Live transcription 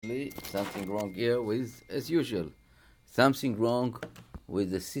Something wrong here with, as usual, something wrong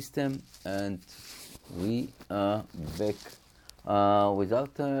with the system, and we are back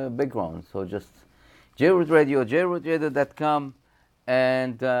without background. So just J-Root Radio, jrootradio.com,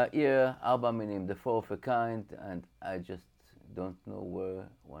 and here, Arba Minim, the four of a kind, and I just don't know where.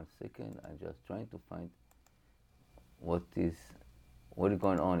 1 second, I'm just trying to find what is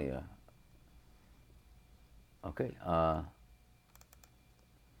going on here. Okay,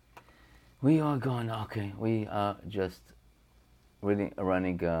 we are going. Okay, we are just really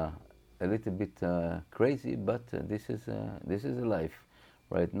running a little bit crazy, but this is a life.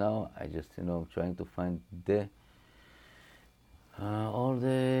 Right now, I just trying to find the all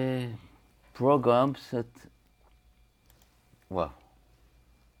the programs that, well,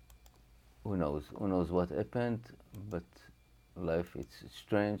 who knows what happened, but life, it's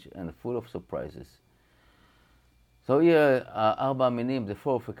strange and full of surprises. So yeah, Arba Minim, the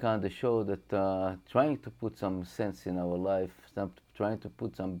four of a kind, the show that trying to put some sense in our life, trying to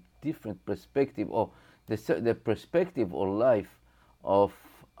put some different perspective, or the perspective or life of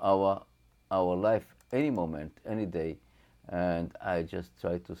our life, any moment, any day, and I just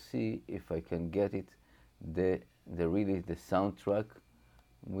try to see if I can get it, the really the soundtrack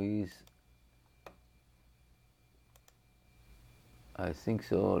with. I think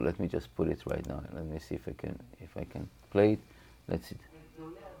so. Let me just put it right now. Let me see if I can play it. Let's see.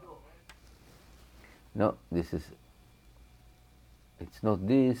 No, this is. It's not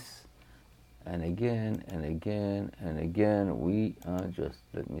this. And again and again and again. We are just.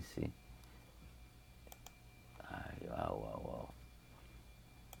 Let me see. Wow.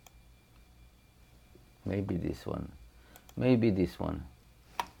 Maybe this one. Maybe this one.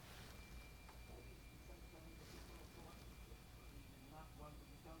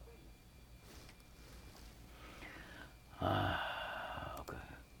 Okay.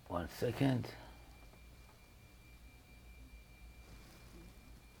 1 second.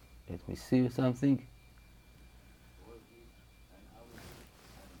 Let me see something.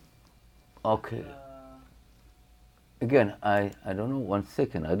 Okay. Again, I don't know. 1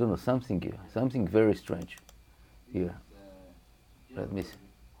 second. I don't know something here. Something very strange here. Let me see.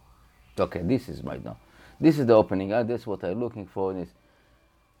 Okay, this is right now. This is the opening. That's what I'm looking for.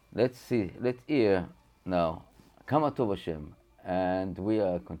 Let's see. Let's hear now. Kama Tov Hashem, and we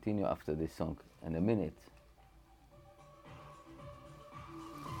continue after this song in a minute.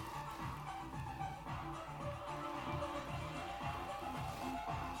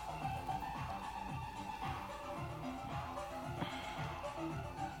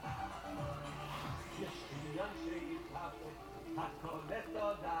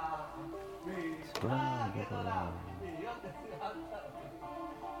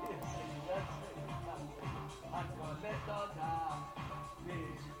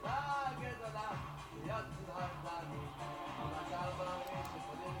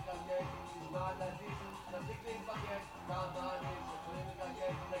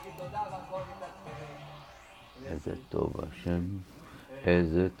 איזה טוב השם,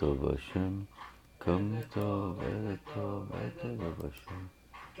 איזה טוב השם, כמה טוב, איזה טוב, איזה טוב השם,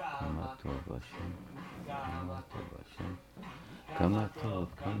 כמה טוב השם, כמה טוב השם, כמה טוב,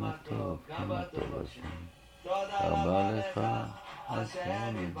 כמה טוב, כמה טוב השם. תודה לך,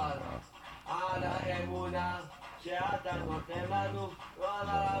 השם יתברך, על האמונה שאתה נותן לנו.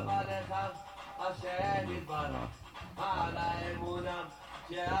 תודה רבה לך, השם יתברך, על האמונה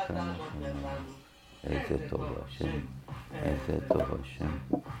שאתה נותן לנו. איזה טוב השם, איזה טוב השם,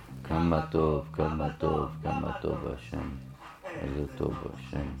 כמה טוב, כמה טוב, כמה טוב השם, איזה טוב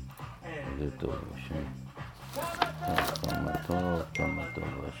השם, איזה טוב השם, כמה טוב, כמה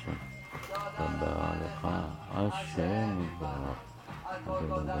טוב השם, תודה לך, השם יתברך,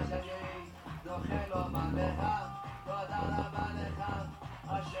 תודה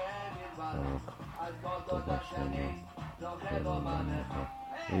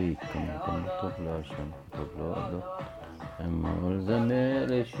כמה טוב להשם, טוב להודות, אמור זמר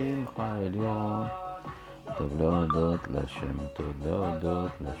לשמך עליון, טוב להודות לשם, טוב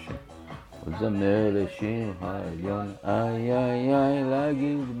להודות לשם, זמר לשמך עליון, איי איי איי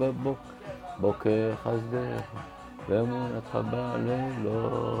להגיד בבוקר חסדך, ואמונתך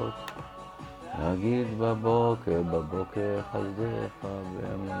בלילות, להגיד בבוקר חסדך,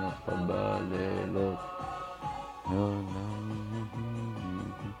 ואמונתך בלילות.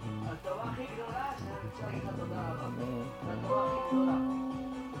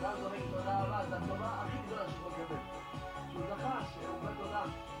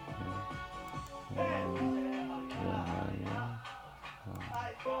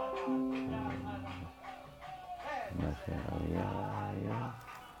 מה שהיה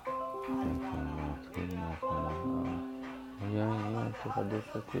מתחיל מההתחלה. היה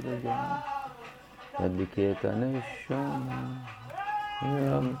תחדש אותי לגמרי, תדליקי את הנשמה,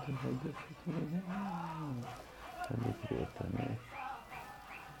 היה תחדש אותי לגמרי, תדליקי את הנשמה.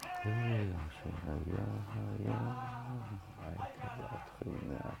 היה שהיה, הייתי להתחיל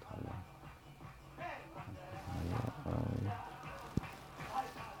מההתחלה.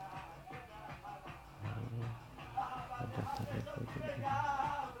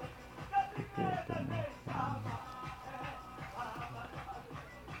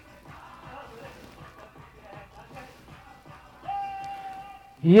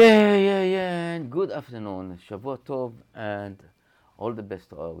 Yeah. And good afternoon, Shavua Tov, and all the best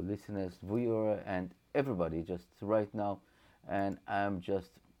to our listeners, viewer, and everybody. Just right now, and I'm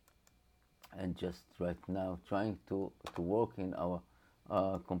just right now trying to work in our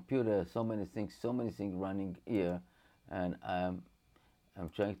computer. So many things running here, and I'm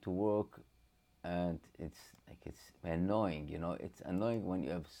trying to work, and it's annoying. It's annoying when you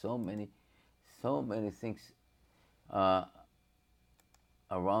have so many things uh,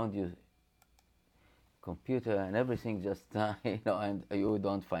 around you, computer and everything, just and you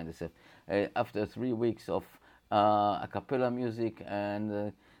don't find yourself after 3 weeks of a cappella music,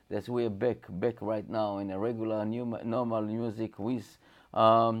 and that's we're back right now in a regular normal music with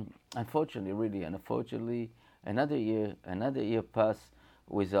unfortunately another year passed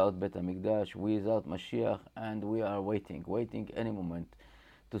without Bet HaMikdash, without Mashiach, and we are waiting any moment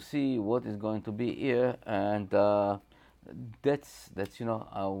to see what is going to be here, and that's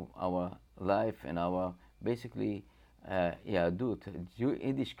our life and our basically יהדות,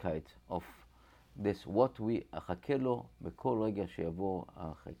 יידישקייט of this, what we אחכה לו בכל רגע שיבוא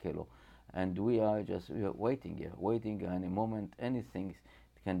אחכה לו, and we are waiting here, waiting, and in a moment anything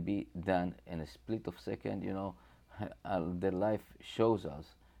can be done in a split of second. The life shows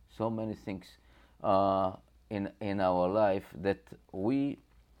us so many things in our life that we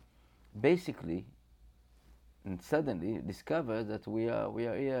basically and suddenly discover that we are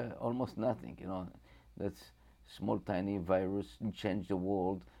here almost nothing. That's small tiny virus change the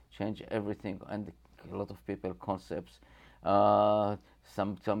world, change everything, and a lot of people concepts.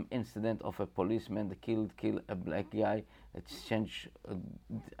 Some incident of a policeman that kill a black guy. It's changed.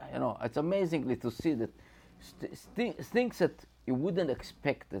 It's amazingly to see that things that you wouldn't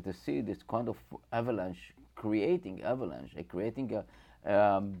expect to see this kind of avalanche, creating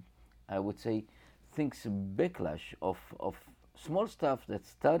I would say things backlash of small stuff that's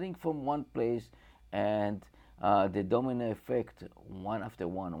starting from one place, and the domino effect, one after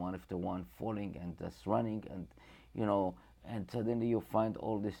one falling and just running, and suddenly you find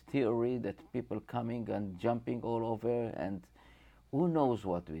all this theory that people coming and jumping all over, and who knows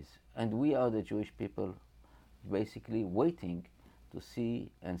what is. And we are the Jewish people basically waiting to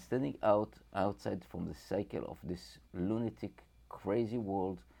see and standing outside from the cycle of this lunatic crazy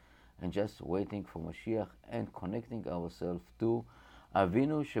world, and just waiting for Mashiach and connecting ourselves to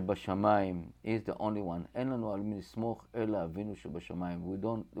Avinu Shebashamayim. Is the only one. אין לנו על מי לסמוך אלא אבינו שבשמיים. We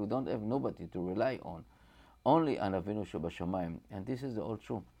don't have nobody to rely on, only on Avinu Shebashamayim, and this is all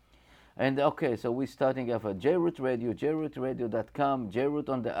true. And okay, so we're starting off at JRoot Radio, jrootradio.com, JRoot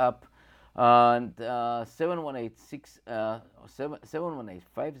on the app, and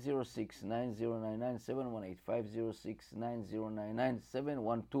 718-506-9099, 718-506-9099,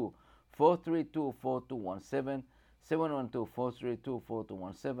 712-432-4217,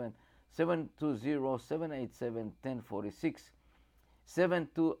 712-432-4217, 720-787-1046,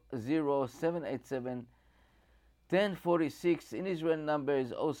 720-787-1046. In Israel number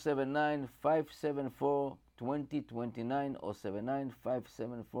is 079-574-2029,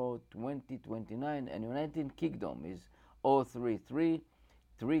 079-574-2029, and United Kingdom is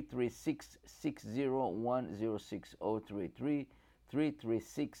 033-336-60106,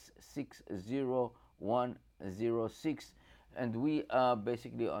 033-336-60106. And we are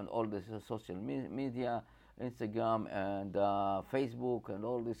basically on all the social media, Instagram and Facebook, and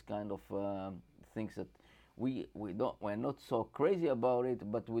all this kind of things that we're not so crazy about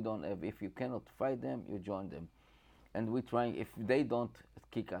it, but we don't have. If you cannot fight them, you join them, and we're trying. If they don't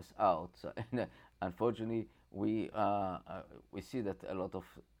kick us out, so, unfortunately, we see that a lot of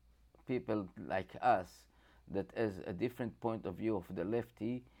people like us that has a different point of view of the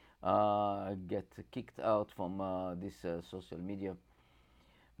lefty get kicked out from this social media.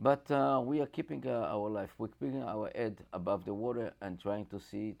 But we are keeping our life, we're keeping our head above the water and trying to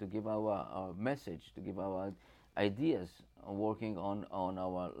give our message, to give our ideas, working on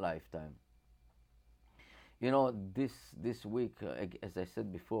our lifetime. This week, as I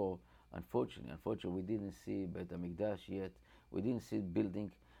said before, unfortunately, we didn't see Bet HaMikdash yet. We didn't see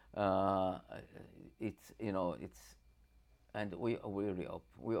building Uh, it's it's, and we really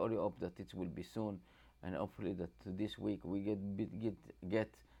hope that it will be soon, and hopefully that this week we get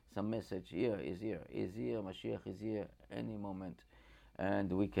some message. Here is here, Mashiach is here any moment,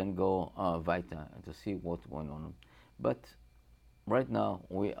 and we can go weiter to see what's going on. But right now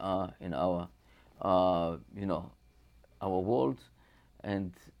we are in our our world,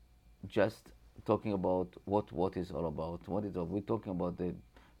 and just talking about what is all about. We're talking about the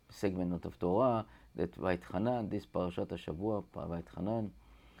segment of Torah that Vayitchanan, this Parashat Hashavua, Vayitchanan.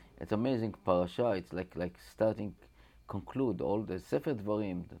 It's amazing parasha. It's like starting, conclude all the Sefer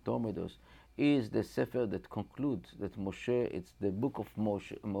Dvarim, the Torah is the Sefer that concludes that Moshe. It's the book of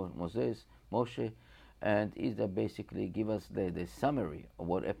Moshe, and is that basically give us the summary of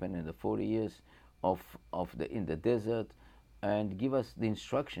what happened in the 40 years of the in the desert, and give us the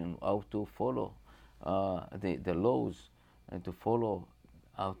instruction how to follow the laws, and to follow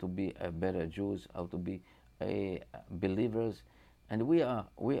how to be a better Jews, how to be a believers. And we are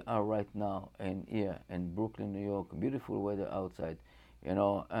right now in here in Brooklyn, New York. Beautiful weather outside,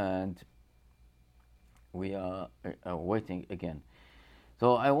 and we are waiting again.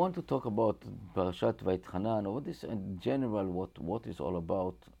 So I want to talk about Parashat Vayitchanan. What is in general what is all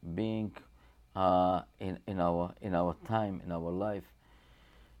about being in our time, in our life,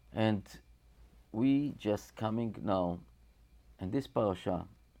 and we just coming now in this parasha.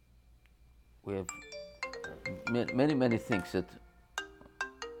 We have many things that.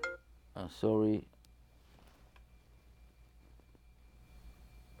 Sorry.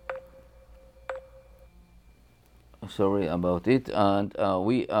 Sorry about it, and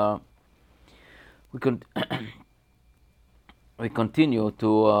we can we continue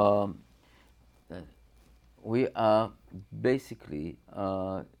to we are basically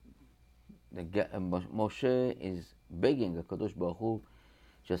Moshe is begging the Kadosh Baruch Hu,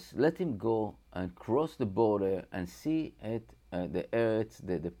 just let him go and cross the border and see it, the earth,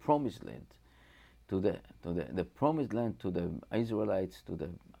 the promised land, to the promised land, to the Israelites, to the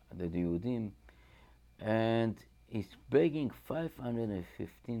Yehudim, and he's begging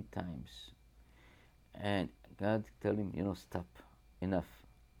 515 times, and God tell him, stop, enough,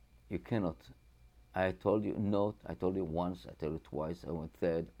 you cannot. I told you no. I told you once. I told you twice. I went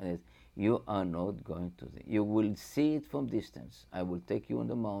third, and you are not going to. You will see it from distance. I will take you on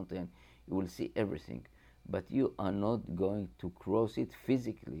the mountain. You will see everything, but you are not going to cross it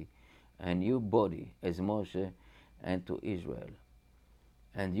physically, and your body as Moshe, and to Israel,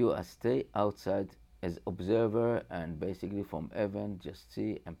 and you are stay outside as observer, and basically from heaven just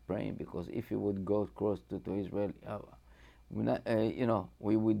see and praying, because if you would go across to Israel.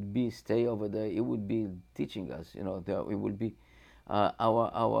 We would be stay over there. He would be teaching us. We would be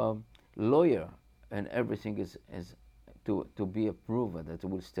our lawyer, and everything is to be a prover that we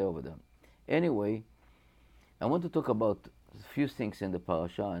will stay over there. Anyway, I want to talk about a few things in the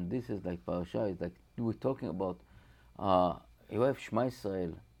parasha, and this is like parasha is like we're talking about. You have Shema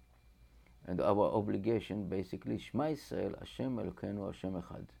Israel, and our obligation basically Shema Israel, Hashem Elokeinu, Hashem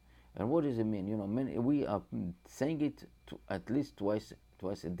Echad. And what does it mean? We are saying it at least twice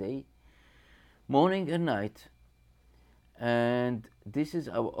a day, morning and night. And this is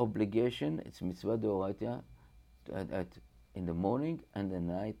our obligation. It's mitzvah d'oraita, in the morning and the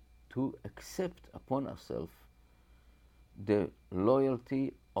night, to accept upon ourselves the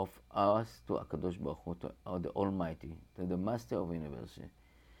loyalty of us to HaKadosh Baruch Hu, to the Almighty, to the Master of the Universe.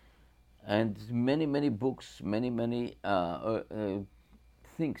 And many books, many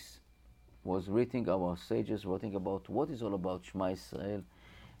things was written, our sages writing about what is all about Shema Israel.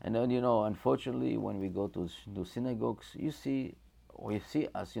 And then, unfortunately, when we go to synagogues, we see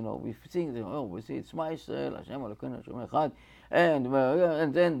us, we see it's Shema Israel, Hashem Elokeinu, Hashem Echad,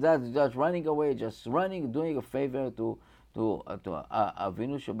 and then that's just running away, doing a favor to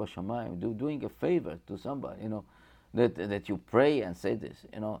Avinu Shebashamayim, doing a favor to somebody, that you pray and say this,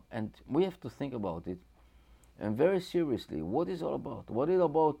 and we have to think about it, and very seriously, what is all about? What is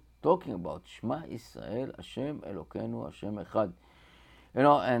about talking about Shema Israel, Hashem Elokeinu, Hashem Echad,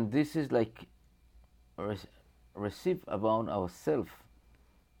 and this is like receive around ourselves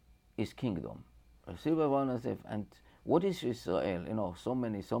His kingdom, receive around ourselves. And what is Israel? So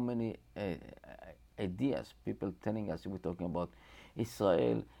many ideas. People telling us we're talking about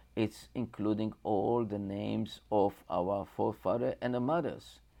Israel. It's including all the names of our forefathers and the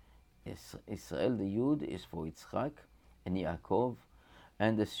mothers. Israel, the Yud is for Yitzchak and Yaakov,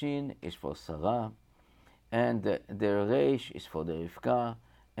 and the Shin is for Sarah, and the Reish is for the Rivka,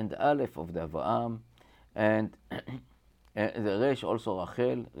 and the Aleph of the Avraham, and the Reish also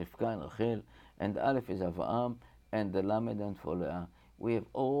Rachel, Rivka and Rachel, and the Aleph is Avraham, and the Lamed and for Leah. We have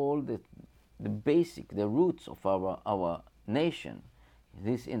all the basic, the roots of our nation.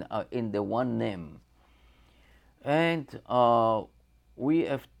 This in the one name, and we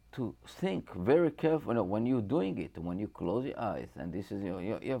have to think very carefully when you're doing it. When you close your eyes, and this is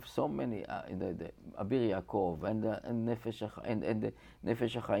you have so many the Abir Yaakov and the Nefesh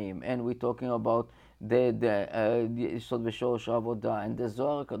HaChaim, and we're talking about the Yesod V'Shorosh Avodah and the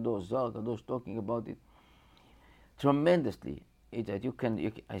Zohar Kadosh talking about it tremendously. That you can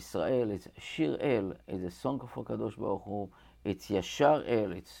Israel, it's Shir El, it's a song for Kadosh Baruch Hu. It's Yashar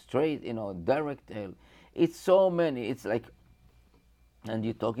El, it's straight, direct El. It's so many. It's like, and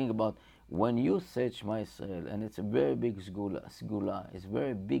you're talking about when you say Shema Israel, and it's a very big sgula. It's a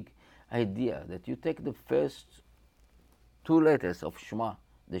very big idea that you take the first two letters of Shema,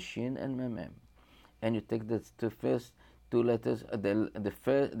 the Shin and Mem, and you take the first two letters,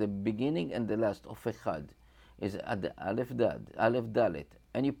 the beginning and the last of Echad, is at the Aleph Dalet,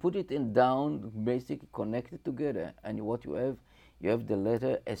 and you put it in down, basically connected together, and what you have the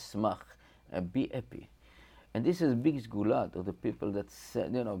letter Esmach, be happy. And this is big sgulat of the people that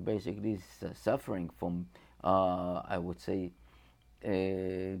basically suffering from I would say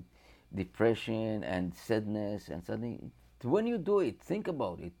depression and sadness and something. When you do it, think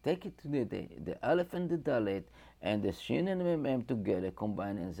about it. Take it to the Aleph and the Dalet and the Shin and the Mem together,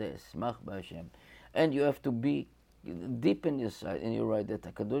 combine and say Smach B'Hashem. And you have to be deep in your side, and you're right that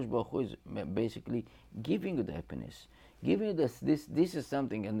HaKadosh Baruch Hu is basically giving you the happiness, giving you this. This is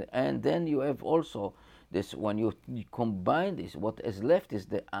something, and then you have also this. When you combine this, what is left is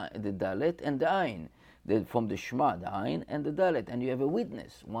the Dalet and the Ayin. From the Shema, the Ayin and the Dalet, and you have a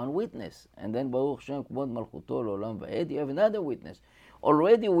witness, one witness, and then Baruch Shem Kvod Malchuto L'Olam Va'ed, you have another witness.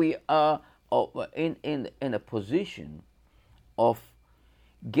 Already we are in a position of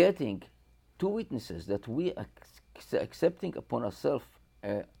getting two witnesses that we are accepting upon ourselves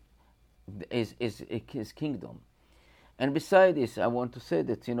is his kingdom. And beside this, I want to say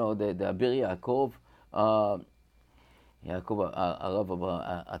that the Abir Yaakov, Yaakov Arav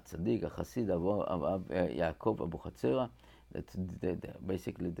Atzadik, Chassid Yaakov Abu Chatzera, that's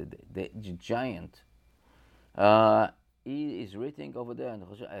basically the giant. He is written over there, and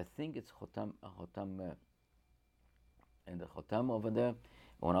I think it's Chotam, and the Chotam over there.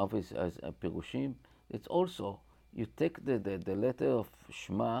 One of his Pirushim, it's also, you take the letter of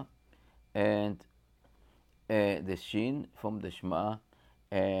Shema and the Shin from the Shema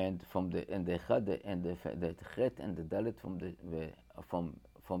and from the Echad and the Chet and the Dalet from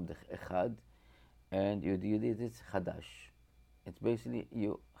the Echad, and you did it Chadash. It's basically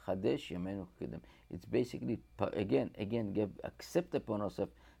you Chadesh Yemenu Kedem. It's basically again accept upon yourself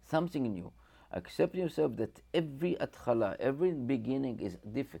something new. Accept yourself that every atchala, every beginning is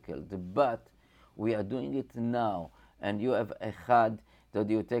difficult, but we are doing it now. And you have echad, that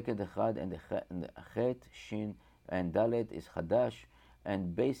you take the echad and the chet, shin, and dalet is chadash,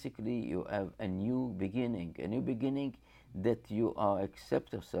 and basically you have a new beginning that you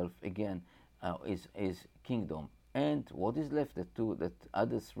accept yourself again is kingdom. And what is left, that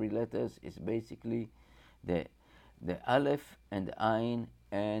other three letters is basically the aleph and the ayin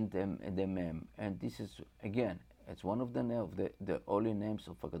and the mem, and this is again, it's one of the holy names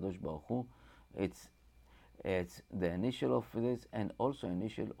of HaKadosh Baruch Hu. It's the initial of this, and also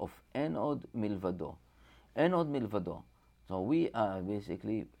initial of En Od Milvado. En Od Milvado. So we are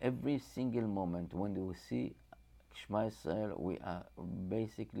basically every single moment when we see Shema Israel, we are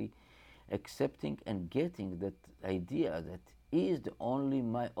basically accepting and getting that idea that He is the only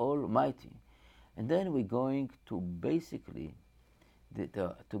Almighty, and then we're going to basically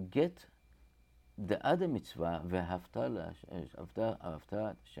to get the other mitzvah, ואהבת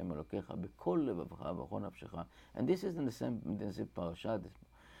Hashem Elokecha b'kol levavecha v'chol nafshecha. And this is in the same parasha,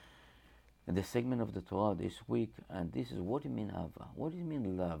 in the segment of the Torah this week. And this is, what do you mean Ava? What do you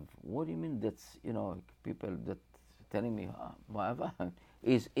mean love? What do you mean that's, people that telling me, Ava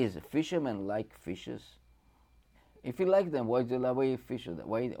is fishermen like fishes? If you like them, why do you love? Why you fish them?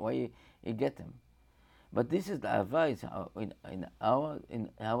 Why you get them? But this is the Ahava. In our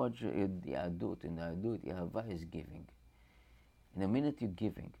Yahadut, Ahava is giving. In a minute you're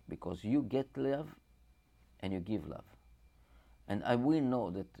giving, because you get love and you give love. And we know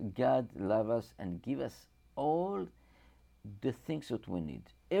that God loves us and give us all the things that we need,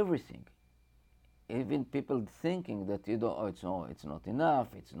 everything. Even people thinking that it's not enough,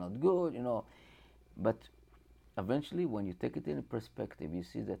 it's not good, but eventually, when you take it in perspective, you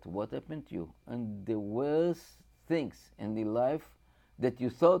see that what happened to you and the worst things in the life that you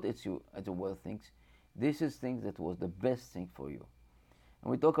thought it's the worst things, this is things that was the best thing for you.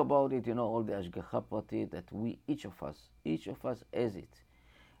 And we talk about it, all the Ashgacha Prati that each of us has it.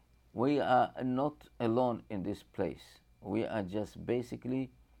 We are not alone in this place. We are just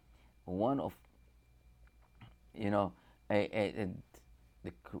basically one of, you know, the,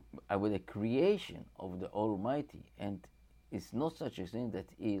 with the creation of the Almighty. And it's not such a thing that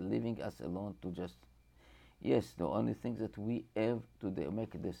He leaving us alone to just. Yes, the only thing that we have to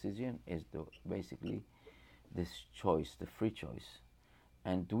make a decision is basically this choice, the free choice.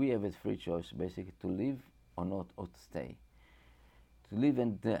 And we have a free choice basically to live or not, or to stay. To live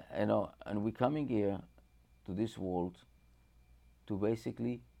and we're coming here to this world to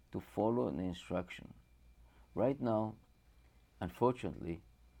basically to follow an instruction. Right now, unfortunately,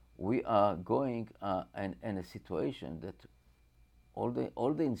 we are going in a situation that all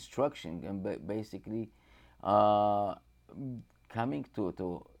the instruction and basically coming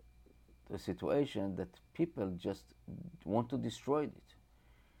to a situation that people just want to destroy it.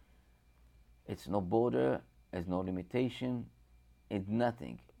 It's no border, it's no limitation, it's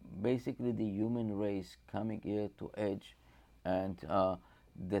nothing. Basically, the human race coming here to edge, and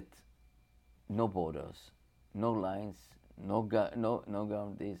that no borders, no lines, no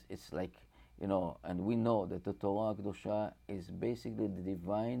guarantees. It's like, and we know that the Torah Kedosha is basically the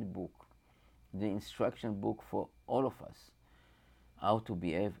divine book, the instruction book for all of us, how to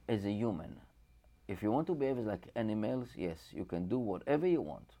behave as a human. If you want to behave like animals, yes, you can do whatever you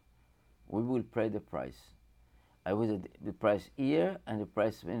want. We will pay the price. I was at the price here and the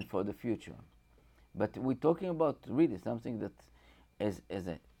price for the future. But we're talking about really something that as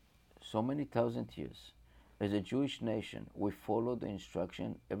so many thousand years, as a Jewish nation, we follow the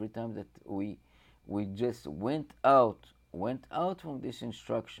instruction every time that we just went out from this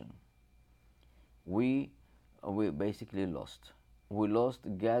instruction. We basically lost. We lost.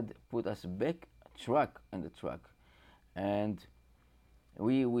 God put us back on the track, and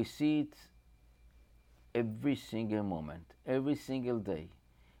we see it every single moment, every single day,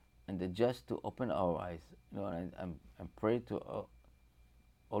 and just to open our eyes. And I'm praying to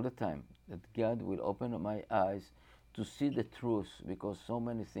all the time that God will open my eyes to see the truth, because so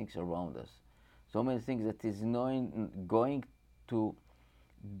many things around us, so many things that is going to,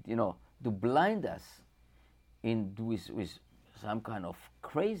 to blind us with some kind of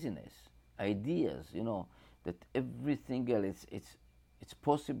craziness, ideas, that everything else it's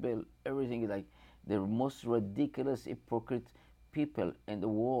possible. Everything is like the most ridiculous, hypocrite people in the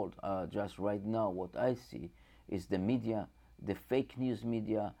world are just right now. What I see is the media, the fake news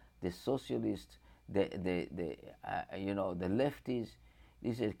media, the socialists, the lefties.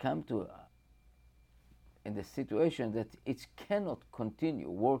 This has come to in the situation that it cannot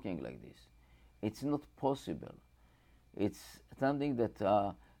continue working like this. It's not possible. It's something that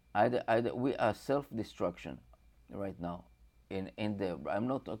either we are self-destruction right now. I'm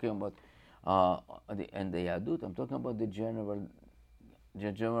not talking about the Yahudut. I'm talking about the general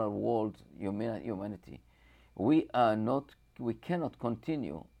world, humanity. We cannot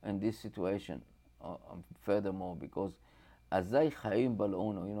continue in this situation furthermore, because Azai Chaim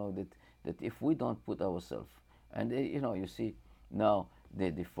Bal'ono, that if we don't put ourselves, and you see now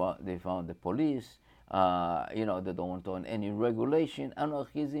they found the police, they don't want on any regulation,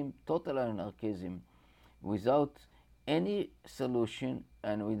 anarchism, total anarchism, without any solution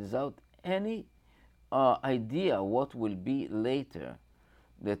and without any idea what will be later.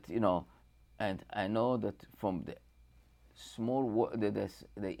 That and I know that from the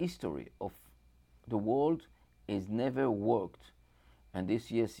the history of the world is never worked, and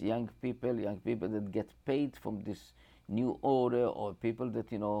this yes, young people that get paid from this new order, or people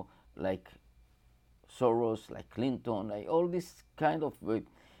that like Soros, like Clinton, like all this kind of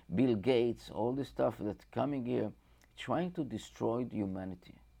Bill Gates, all this stuff that's coming here, trying to destroy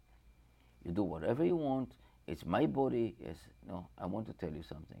humanity. You do whatever you want. It's my body. Yes, no. I want to tell you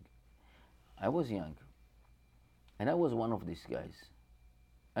something. I was young, and I was one of these guys.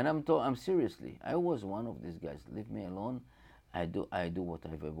 And I'm seriously. I was one of these guys. Leave me alone. I do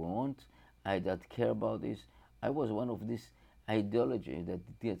whatever I want. I don't care about this. I was one of this ideology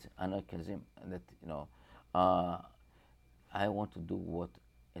that did anarchism. That I want to do what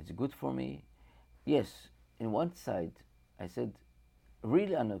is good for me. Yes, in one side, I said,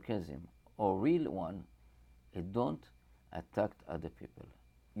 real anarchism or real one, it don't attack other people.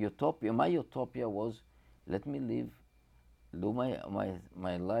 Utopia. My utopia was, let me live, do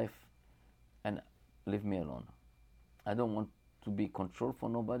my life, and leave me alone. I don't want to be controlled for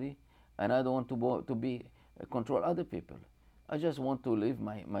nobody, and I don't want to be control other people. I just want to live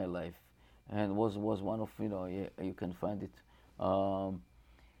my life, and was one of you can find it.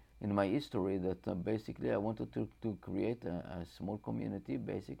 in my history that basically I wanted to create a small community,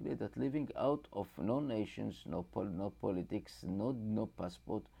 basically that living out of no nations, no politics, no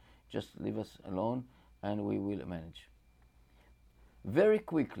passport, just leave us alone and we will manage. Very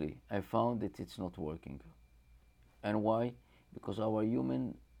quickly I found that it's not working. And why? Because our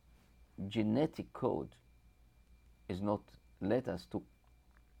human genetic code is not let us to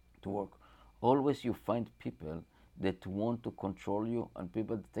work. Always you find people that want to control you and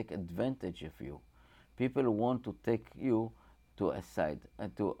people that take advantage of you. People want to take you to a side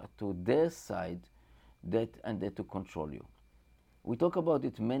and to their side that and they to control you. We talk about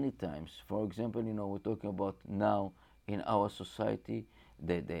it many times. For example, we're talking about now in our society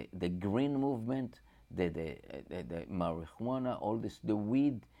the green movement, the marijuana, all this, the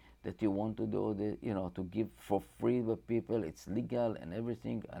weed that you want to do, to give for free the people. It's legal and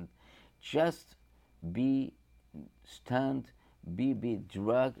everything, and just be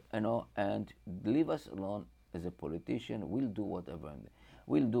drug, and leave us alone as a politician. We'll do whatever.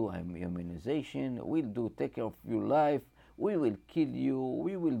 We'll do immunization. We'll do take care of your life. We will kill you.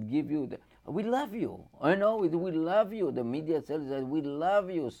 We will give you we love you. I know we love you. The media tells that we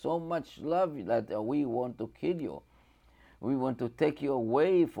love you so much, love that we want to kill you. We want to take you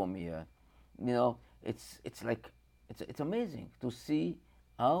away from here. It's like it's amazing to see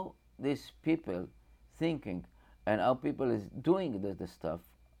how these people thinking and how people is doing the stuff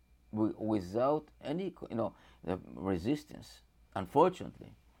without any resistance.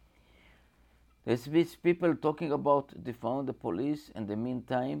 Unfortunately, there's these people talking about defund the police. In the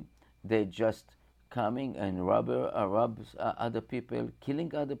meantime, they just coming and rob other people,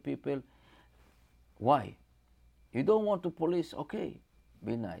 killing other people. Why? You don't want to police? Okay,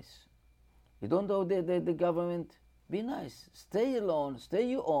 be nice. You don't know the government? Be nice. Stay alone. Stay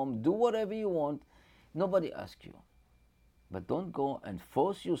your home. Do whatever you want. Nobody asks you. But don't go and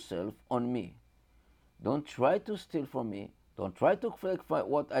force yourself on me. Don't try to steal from me. Don't try to fake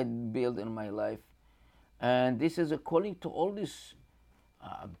what I built in my life. And this is a calling to all these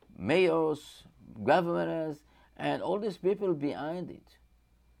mayors, governors, and all these people behind it.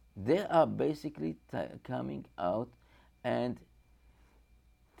 They are basically coming out and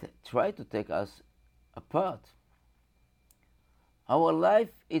try to take us apart. Our life,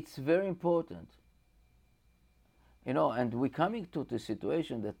 it's very important. And we're coming to the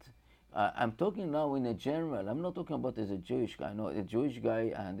situation that I'm talking now in a general. I'm not talking about as a Jewish guy. No, a Jewish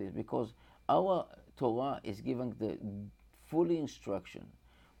guy, and it's because our Torah is giving the fully instruction.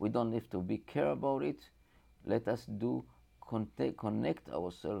 We don't have to be care about it. Let us connect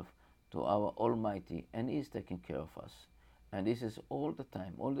ourselves to our Almighty, and He's taking care of us. And this is all the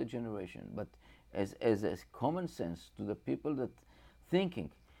time, all the generation. But as common sense to the people that thinking.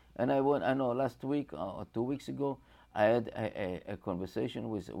 And I know last week or 2 weeks ago, I had a conversation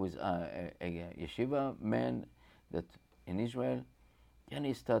with a yeshiva man that in Israel, and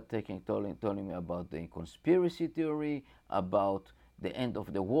he started telling me about the conspiracy theory, about the end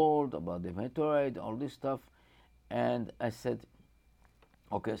of the world, about the meteorite, all this stuff. And I said,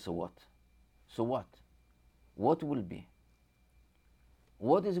 okay, so what? So what? What will be?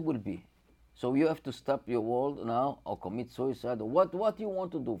 What is it will be? So you have to stop your world now or commit suicide? Or what you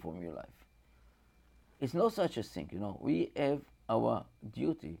want to do from your life? It's no such a thing, We have our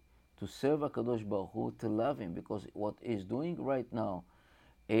duty to serve HaKadosh Baruch Hu, to love Him, because what He's doing right now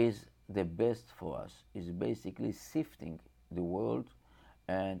is the best for us. Is basically sifting the world,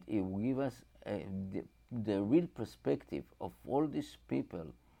 and He will give us the real perspective of all these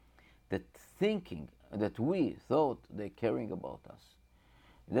people that thinking that we thought they're caring about us,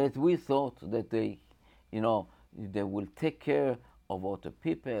 that we thought that they will take care of other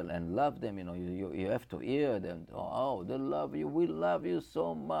people and love them. You have to hear them. Oh, they love you. We love you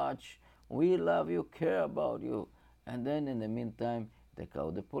so much. We love you, care about you. And then in the meantime, take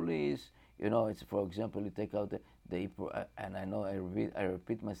out the police. It's, for example, you take out the and I know I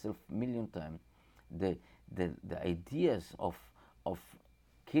repeat myself a million times. The ideas of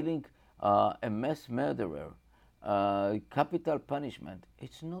killing a mass murderer, capital punishment,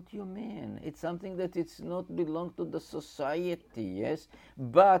 it's not human. It's something that it's not belong to the society, yes,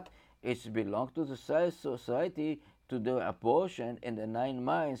 but it's belong to the society to do abortion in the 9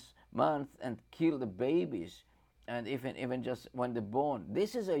 months and kill the babies, and even just when they're born.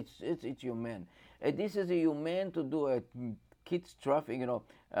 This is it's human. This is a human to do a kids trafficking,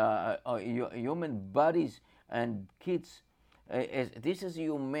 human bodies and kids. This is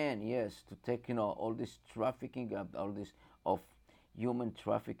human, yes, to take all this trafficking, all this of human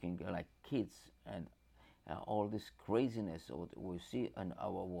trafficking, like kids, and all this craziness we see in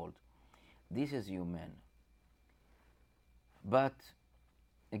our world. This is human. But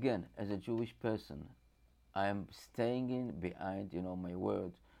again, as a Jewish person, I am staying in behind, my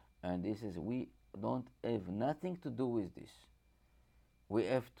word, and this is we don't have nothing to do with this. We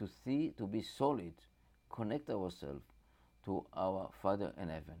have to see to be solid, connect ourselves to our Father in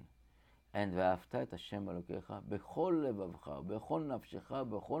heaven. And ואהבת את השם אלוקיך בכל לבבך, בכל נפשך,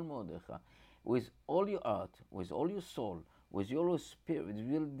 בכל מאודיך, with all your heart, with all your soul, with your spirit,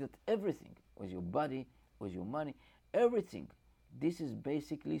 with everything, with your body, with your money, everything. This is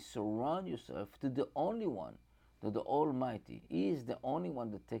basically surround yourself to the only one, to the Almighty. He is the only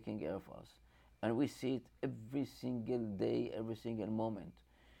one that's taking care of us. And we see it every single day, every single moment.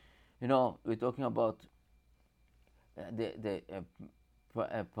 We're talking about the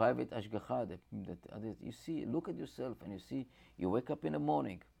private ashgacha. That you see, look at yourself, and you see, you wake up in the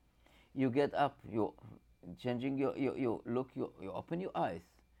morning, you get up, you changing you look, you open your eyes.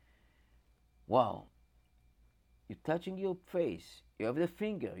 Wow. You're touching your face. You have the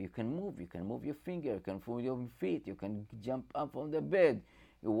finger. You can move your finger. You can move your feet. You can jump up from the bed.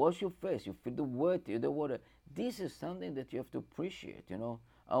 You wash your face. You feel the water. This is something that you have to appreciate.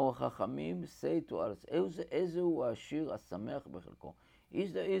 Our Chachamim say to us, "Ezu ashir asamech bechelko."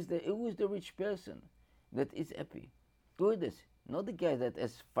 Who is the rich person that is happy? Who is this? Not the guy that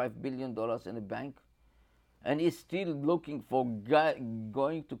has $5 billion in the bank and is still looking for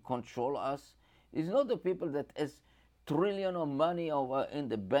going to control us. It's not the people that has trillion of money over in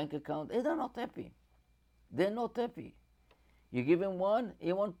the bank account. They're not happy. They're not happy. You give him one,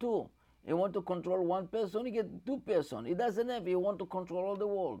 he want two. He want to control one person, he get two person. He doesn't have. He want to control all the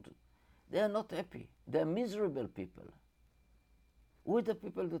world. They are not happy. They are miserable people. Who are the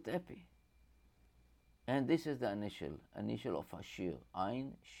people that are happy? And this is the initial of Ashir.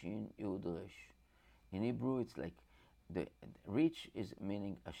 Ein, Shin, Yud, Resh. In Hebrew, it's like the rich is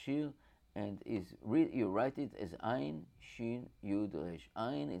meaning Ashir, and you write it as Ein, Shin, Yud, Resh.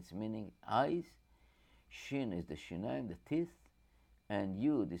 Ein, it's meaning eyes. Shin is the shinaim, the teeth, and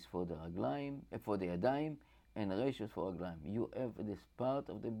Yud is for the raglaim, for the yadayim, and Resh is for raglaim. You have this part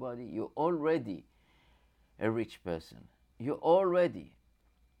of the body. You're already a rich person. You're already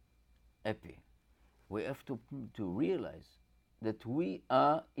happy. We have to realize that we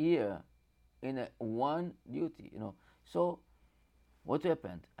are here in one duty. So what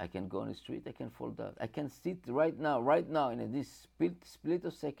happened? I can go on the street, I can fall down. I can sit right now, in this split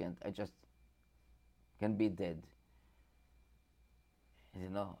of second, I just can be dead.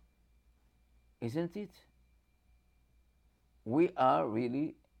 Isn't it? We are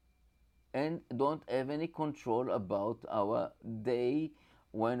really and don't have any control about our day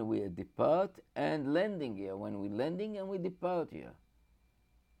when we depart and landing here. When we're landing and we depart here.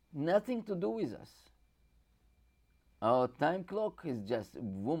 Nothing to do with us. Our time clock is just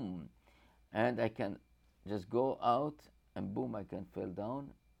boom, and I can just go out and boom, I can fall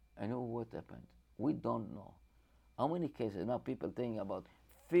down. I know what happened. We don't know. How many cases now people thinking about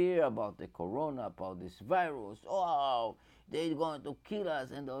fear about the corona, about this virus? Oh, they're going to kill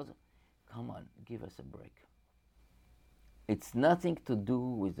us and those. Come on, give us a break. It's nothing to do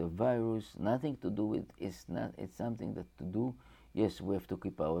with the virus, nothing to do with it's something that to do. Yes, we have to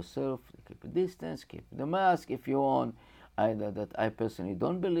keep ourselves, keep a distance, keep the mask if you want. I personally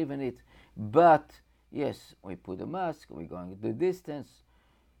don't believe in it, but yes, we put the mask, we're going the distance.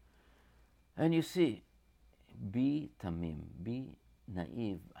 And you see, be tamim, be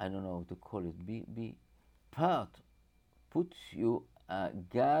naive, I don't know how to call it, be part, put you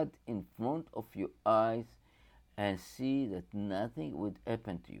God in front of your eyes and see that nothing would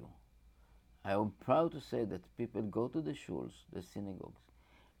happen to you. I am proud to say that people go to the shuls, the synagogues,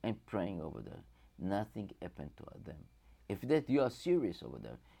 and praying over there. Nothing happened to them. If that you are serious over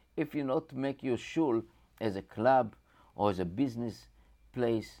there, if you not make your shul as a club or as a business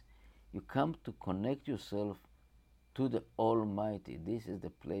place, you come to connect yourself to the Almighty. This is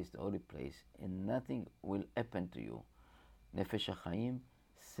the place, the holy place, and nothing will happen to you. Nefesh HaChaim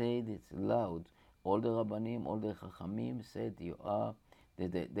said it loud. All the Rabbanim, all the Chachamim said you are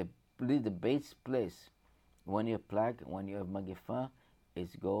the base place when you're plague, when you have Magifa,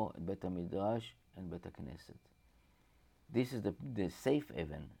 is go at Bet HaMidrash and Bet HaKnesset. This is the safe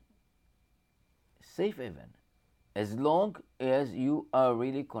haven. Safe haven. As long as you are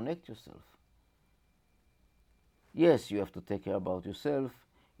really connect yourself. Yes, you have to take care about yourself.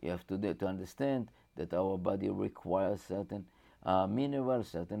 You have to understand that our body requires certain minerals,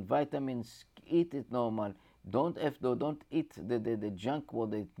 certain vitamins. Eat it normal. Don't eat the junk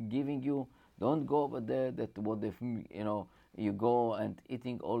what they're giving you. Don't go over there that what they you go and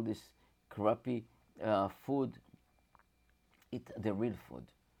eating all this crappy food. Eat the real food.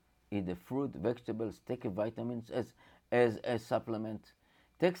 Eat the fruit, vegetables. Take vitamins as a supplement.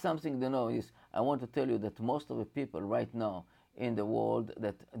 Take something to know is I want to tell you that most of the people right now in the world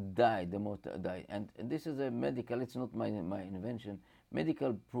that died, the most died, and this is a medical. It's not my invention.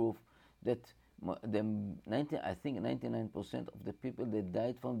 Medical proof that the 90, I think 99% of the people that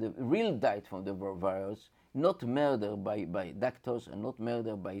died from the died from the virus, not murdered by doctors and not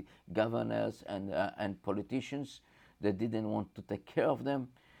murdered by governors and politicians that didn't want to take care of them,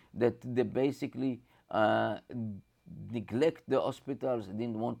 that they basically neglect the hospitals,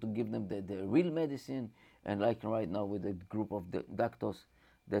 didn't want to give them the real medicine, and like right now with a group of the doctors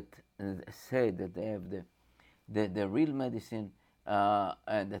that say that they have the real medicine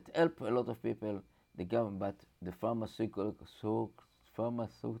and that help a lot of people, the government, but the pharmaceutical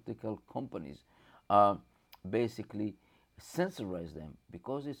companies basically censorize them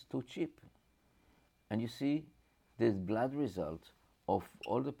because it's too cheap. And you see, the blood result of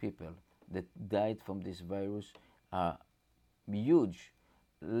all the people that died from this virus are huge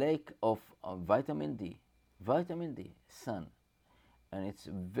lack of vitamin D, sun. And it's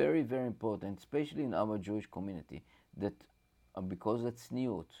very, very important, especially in our Jewish community, that because it's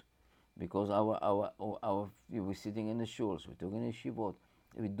niyut, because we're sitting in the shuls, we're talking in yeshivot,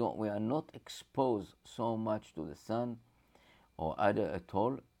 we are not exposed so much to the sun or either at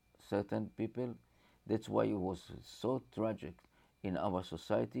all, certain people. That's why it was so tragic in our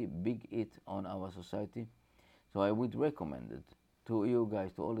society, big hit on our society. So I would recommend it to you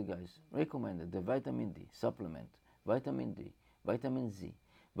guys, to all the guys, recommend it, the vitamin D supplement, vitamin D, vitamin Z,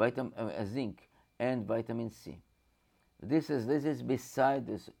 zinc, and vitamin C. This is beside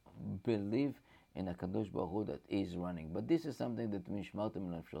this belief in a Kadosh Baruch Hu that is running. But this is something that mishmartem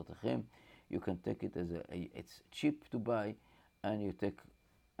nefshotechem. You can take it as it's cheap to buy, and you take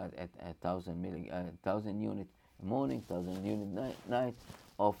a 1,000 unit morning, 1,000 unit night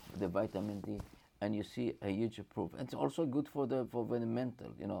of the vitamin D, and you see a huge improvement. It's also good for the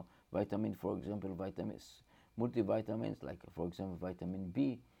mental, vitamin, for example, vitamins, multivitamins, like for example vitamin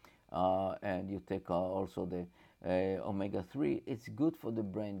B, and you take also the omega-3. It's good for the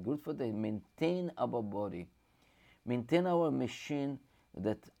brain, good for the maintain our body, maintain our machine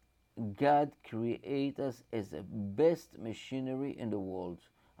that God created us as the best machinery in the world.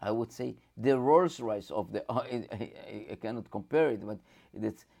 I would say the Rolls Royce of the. I cannot compare it, but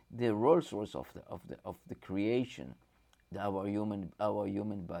it's the Rolls Royce of the creation, our human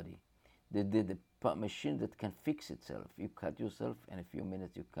body, the machine that can fix itself. You cut yourself, in a few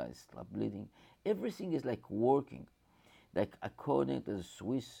minutes you can stop bleeding. Everything is like working, like according to the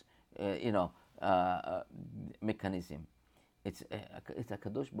Swiss, mechanism. It's a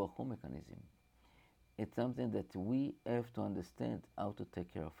Kadosh Baruch Hu mechanism. It's something that we have to understand how to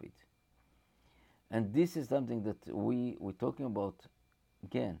take care of it. And this is something that we're talking about,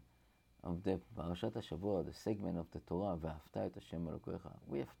 again, of the Parashat HaShavua, the segment of the Torah, V'ahavta et Hashem Elokecha.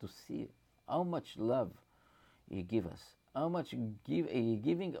 We have to see how much love He gives us, how much He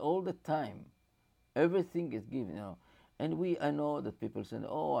giving all the time. Everything is given, And I know that people say,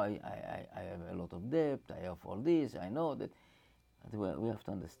 oh, I have a lot of debt, I have all this, I know that. We have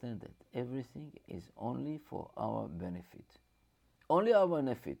to understand that everything is only for our benefit. Only our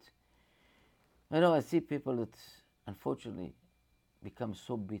benefit. I see people that unfortunately become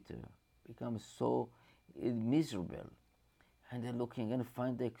so bitter, become so miserable, and they're looking and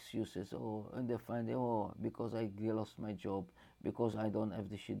find the excuses. And they find, because I lost my job, because I don't have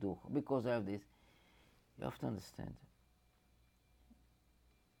the shidduch, because I have this. You have to understand.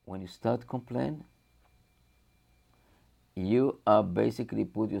 When you start complaining, you are basically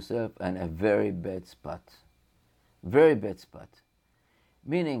put yourself in a very bad spot. Very bad spot.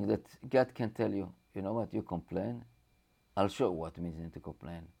 Meaning that God can tell you, you know what, you complain, I'll show you what it means to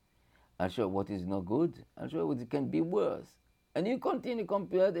complain. I'll show you what is not good, I'll show you what it can be worse. And you continue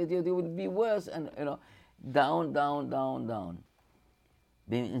complaining, it will be worse, and down.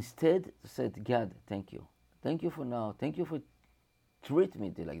 Then instead said, God, thank you. Thank you for now. Thank you for treat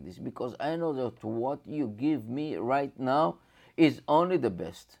me like this, because I know that what you give me right now is only the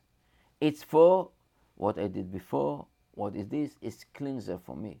best. It's for what I did before. What is this? It's cleanser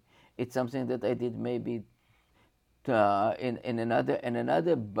for me. It's something that I did maybe in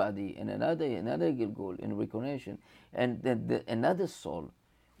another body, in another Gilgul, in reincarnation, and then another soul.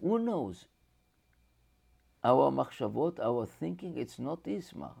 Who knows? Our machshavot, our thinking, it's not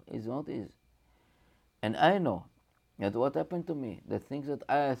his. And I know that what happened to me, the things that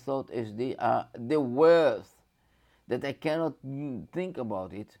I thought is the worst, that I cannot think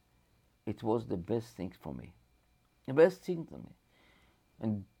about it, it was the best thing for me. The best thing to me.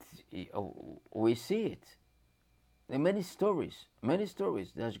 And we see it. There are many stories. The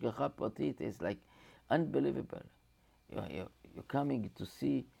Hashgacha Pratit is like unbelievable. you're coming to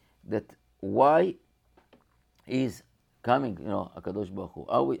see that why is coming, Akadosh Baruch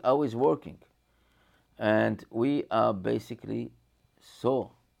Hu, how is working. And we are basically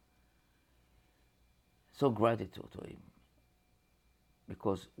so, so gratitude to him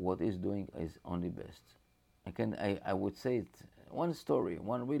because what he's doing is only best. I would say it, one story,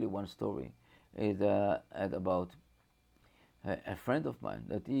 one story is about a friend of mine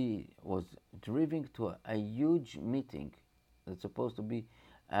that he was driving to a huge meeting that's supposed to be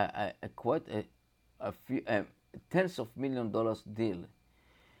quite a few tens of $1 million deal,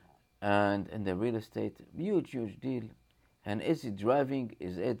 and in the real estate, huge deal. And as he's driving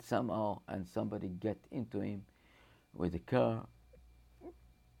his head somehow, and somebody get into him with a car.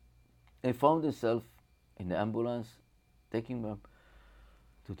 He found himself in the ambulance, taking him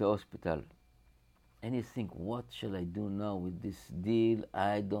to the hospital. And you think, what shall I do now with this deal?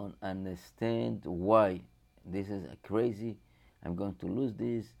 I don't understand why. This is crazy. I'm going to lose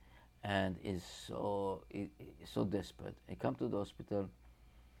this. And is so desperate. He come to the hospital,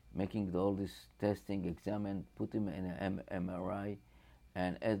 making all this testing, examine, put him in an MRI.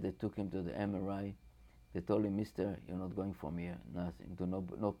 And as they took him to the MRI, they told him, Mister, you're not going from here, nothing, to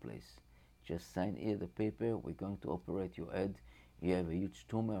no place. Just sign here the paper, we're going to operate your head. You have a huge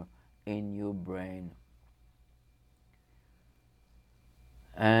tumor in your brain.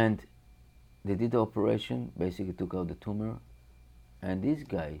 And they did the operation, basically took out the tumor. And this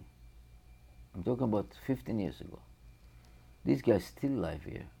guy, I'm talking about 15 years ago, this guy is still alive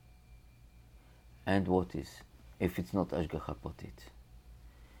here. And what is, if it's not Ashgacha Pratit?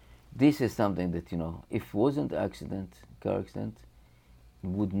 This is something that, if it wasn't accident, car accident,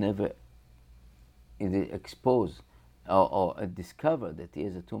 would never expose or discover that he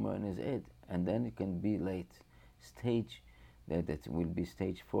has a tumor in his head. And then it can be late stage, that will be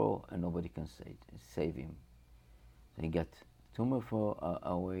stage 4, and nobody can save him. So he got tumor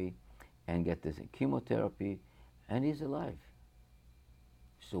away and get this chemotherapy, and he's alive.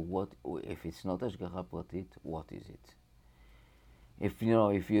 So what if it's not Ashgacha Pratit? What is it? If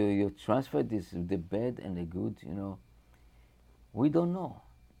you transfer the bad and the good, we don't know.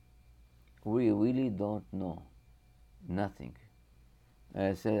 We really don't know. Nothing.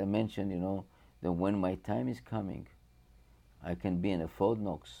 As I mentioned, that when my time is coming, I can be in a Fort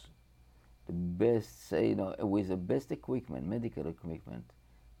Knox, the best, with the best equipment, medical equipment,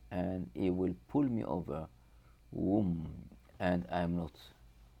 and it will pull me over, and I'm not.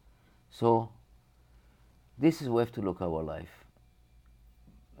 So, this is where we have to look our life.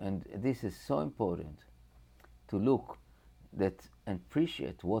 And this is so important, to look that and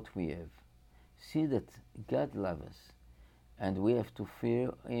appreciate what we have. See that God loves us, and we have to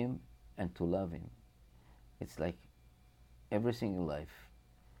fear Him and to love Him. It's like everything in life.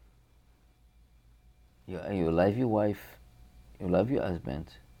 You love your wife, you love your husband,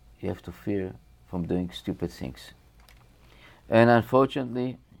 you have to fear from doing stupid things. And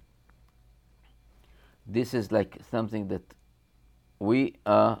unfortunately, this is like something that we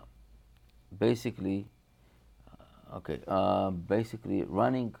are basically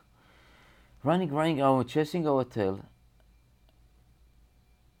running, chasing our tail,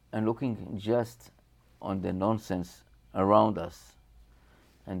 and looking just on the nonsense around us.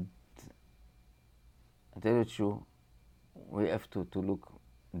 And I tell you the truth, we have to look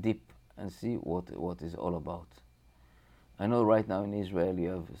deep and see what is all about. I know right now in Israel you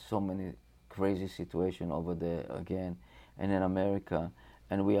have so many crazy situations over there again, and in America,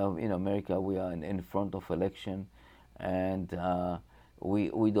 and we are in America, we are in front of election, and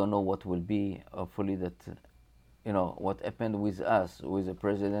we don't know what will be. Hopefully that, what happened with us, with the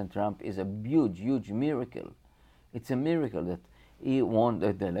President Trump, is a huge miracle. It's a miracle that he won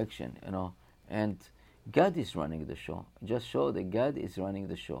the election, and God is running the show. Just show that God is running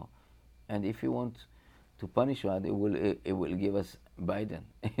the show, and if you want to punish God, it will give us Biden.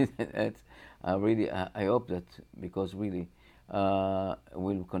 I hope that, because really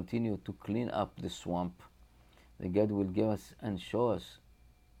we'll continue to clean up the swamp. That God will give us and show us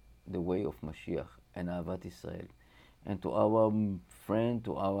the way of Mashiach and Ahavat Israel, and to our friend,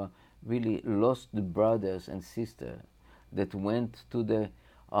 to our really lost brothers and sisters that went to the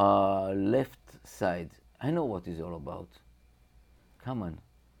left side. I know what it's all about. Come on,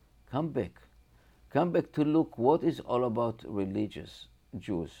 come back to look what is all about religious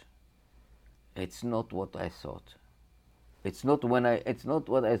Jews. It's not what I thought. It's not what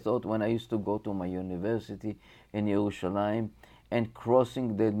I thought when I used to go to my university in Yerushalayim and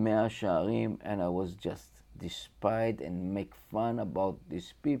crossing the Mea Sha'arim, and I was just despise and make fun about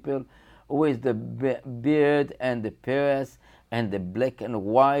these people with the beard and the pears and the black and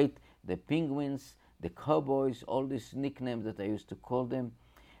white, the penguins, the cowboys, all these nicknames that I used to call them.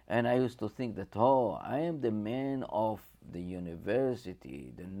 And I used to think that, oh, I am the man of the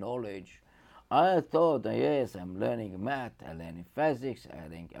university, the knowledge. I thought, yes, I'm learning math, I'm learning physics,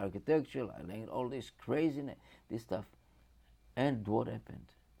 I'm learning architecture, I'm learning all this craziness, this stuff. And what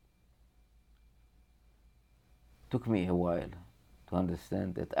happened? Took me a while to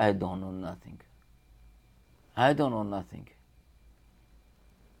understand that I don't know nothing. I don't know nothing.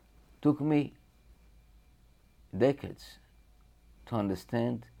 Took me decades to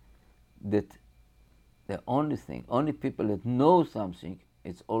understand that the only people that know something,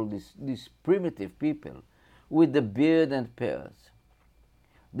 it's all these primitive people with the beard and pears.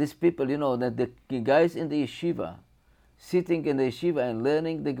 These people, that the guys in the yeshiva, sitting in the yeshiva and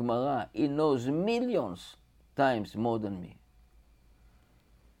learning the Gemara, he knows millions times more than me.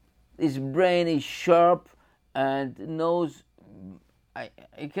 His brain is sharp and knows. I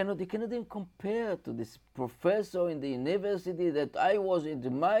cannot even compare to this professor in the university that I was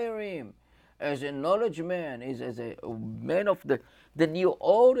admiring him as a knowledge man, as a man of the new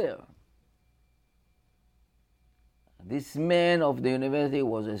order. This man of the university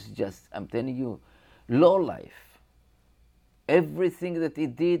was just, I'm telling you, low life. Everything that he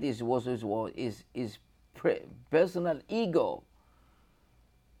did was his personal ego.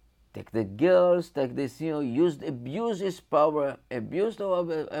 Take the girls, take this, abuse his power, abuse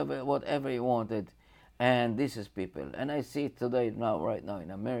whatever he wanted. And this is people. And I see it today, right now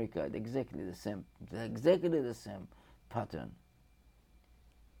in America, exactly the same pattern.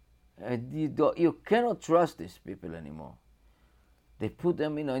 You cannot trust these people anymore. They put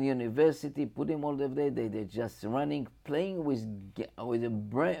them in a university, put them all the day, they're just running, playing with the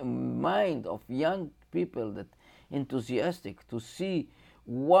mind of young people that enthusiastic to see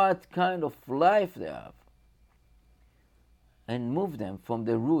what kind of life they have, and move them from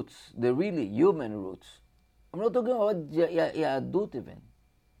the roots, the really human roots. I'm not talking about Yahadut even.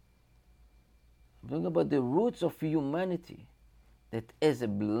 I'm talking about the roots of humanity that has a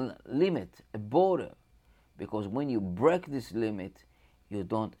limit, a border, because when you break this limit, you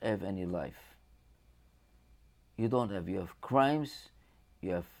don't have any life. You have crimes,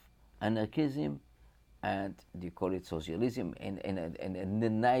 you have anarchism, and you call it socialism in a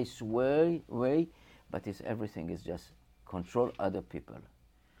nice way, but everything is just control other people,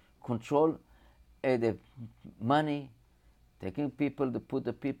 control the money, taking people to put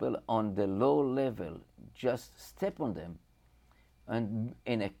the people on the low level, just step on them, and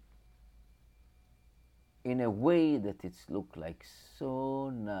in a way that it look like so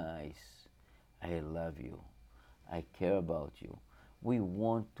nice. I love you, I care about you. We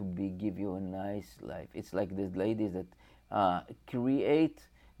want to give you a nice life. It's like these ladies that create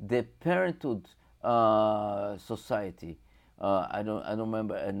the parenthood society. I don't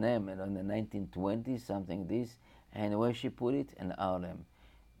remember her name. In the 1920s, something this, and where she put it in Harlem,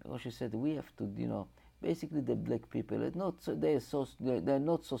 because she said we have to, basically the black people they're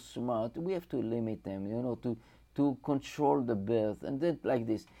not so smart. We have to limit them, to control the birth, and then like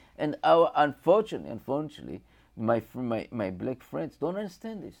this. And unfortunately. My black friends don't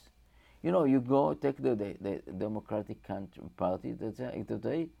understand this. You go take the Democratic Party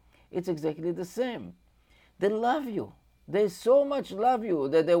today, it's exactly the same. They love you. They so much love you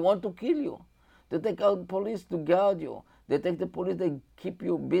that they want to kill you. They take out police to guard you. They take the police, they keep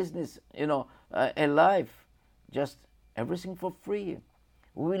your business, alive. Just everything for free.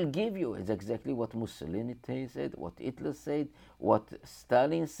 We will give you. It's exactly what Mussolini said, what Hitler said, what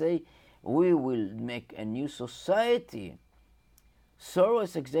Stalin said. We will make a new society.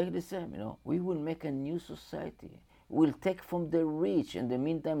 Soros exactly the same, We will make a new society. We'll take from the rich. In the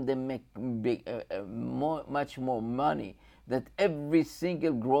meantime, they make much more money. That every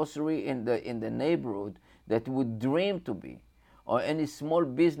single grocery in the neighborhood that would dream to be, or any small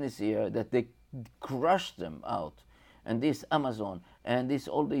business here, that they crush them out. And this Amazon and this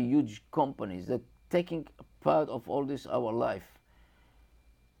all the huge companies that taking part of all this our life.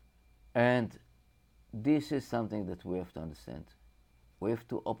 And this is something that we have to understand. We have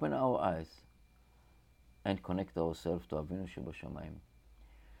to open our eyes and connect ourselves to Avinu Shebashamayim.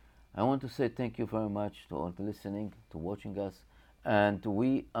 I want to say thank you very much to all listening, to watching us, and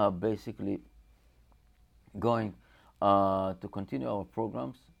we are basically going to continue our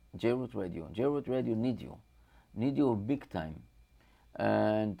programs. JRoot Radio need you big time,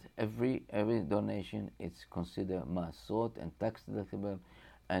 and every donation is considered masot and tax deductible.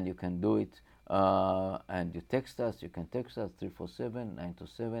 And you can do it, and you text us. You can text us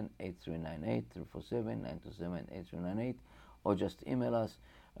 347-927-8398, 347-927-8398, or just email us.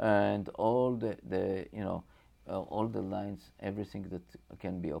 And all the all the lines, everything that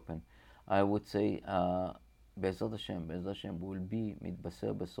can be open. I would say, בעזרת השם, בעזרת השם, will be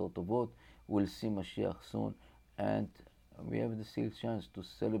מתבשר בשורות טובות, we'll see Mashiach soon, and we have the still chance to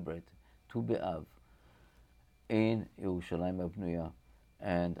celebrate Tu B'Av in Yerushalayim HaBnuya.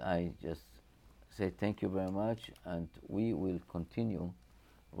 And I just say thank you very much, and we will continue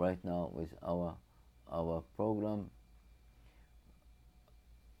right now with our program.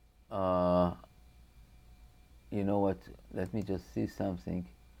 You know what? Let me just see something.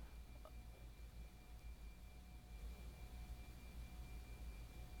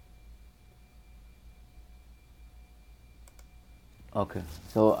 Okay,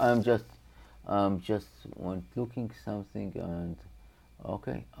 so I'm just looking something, and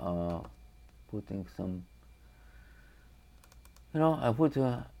okay, putting some. I put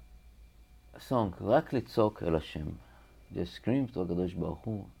a song, רק לצעוק אל השם, just scream to הקדוש ברוך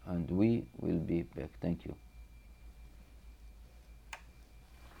הוא, and we will be back. Thank you.